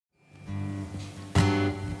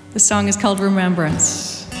The song is called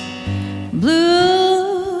Remembrance.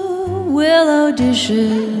 Blue willow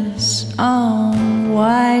dishes on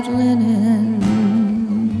white linen,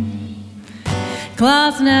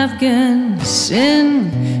 cloth napkins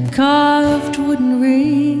in carved wooden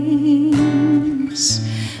rings,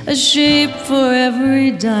 a shape for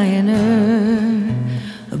every diner,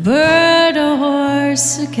 a bird, a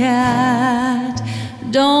horse, a cat.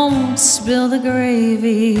 Don't spill the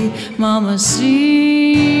gravy, Mama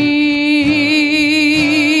sings.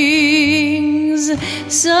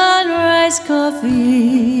 Sunrise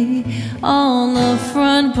coffee on the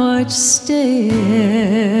front porch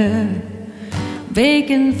stair,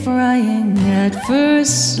 bacon frying at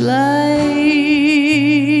first light,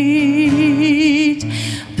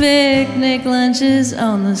 picnic lunches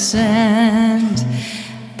on the sand,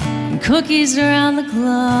 cookies around the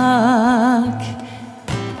clock,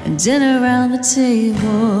 and dinner around the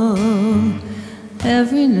table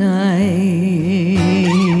every night.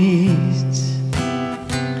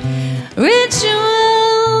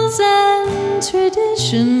 Rituals and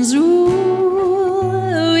traditions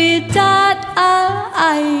rule. We dot our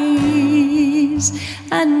I's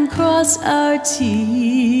and cross our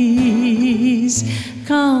T's.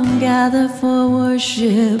 Come gather for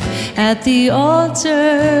worship at the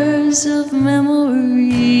altars of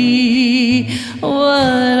memory.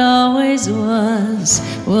 What always was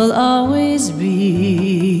will always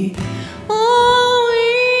be. Oh,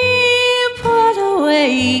 we put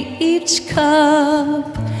away each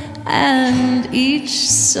cup and each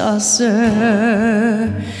saucer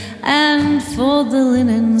and fold the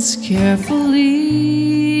linens carefully.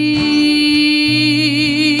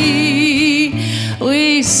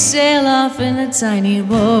 We sail off in a tiny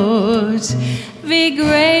boat, be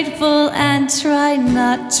grateful and try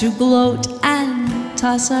not to gloat, and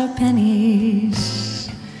toss our pennies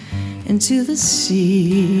into the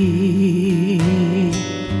sea.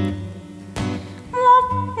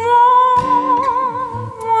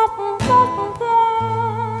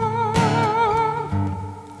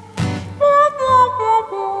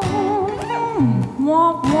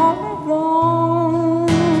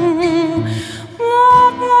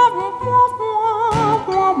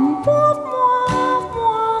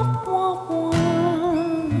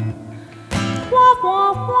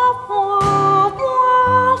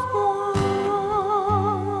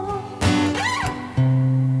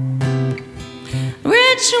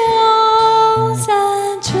 Rituals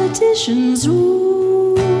and traditions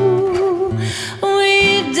rule.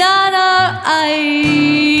 We dot our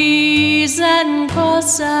I's and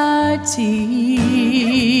cross our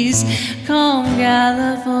T's. Come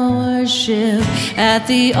gather for worship at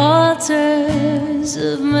the altars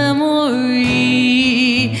of memory.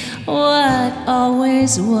 What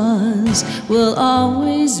always was will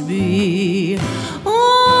always be.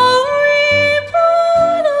 Oh, we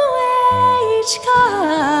put away each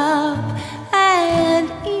cup and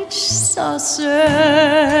each saucer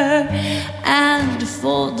and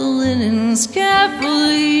fold the linens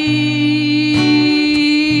carefully.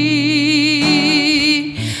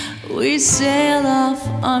 We sail off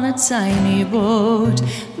on a tiny boat,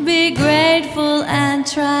 be grateful and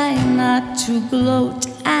try not to gloat,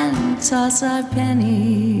 and toss our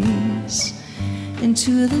pennies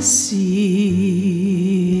into the sea.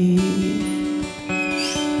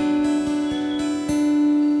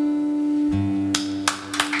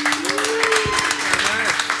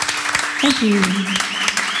 Thank you.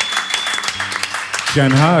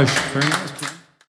 Jen Haj, very nice.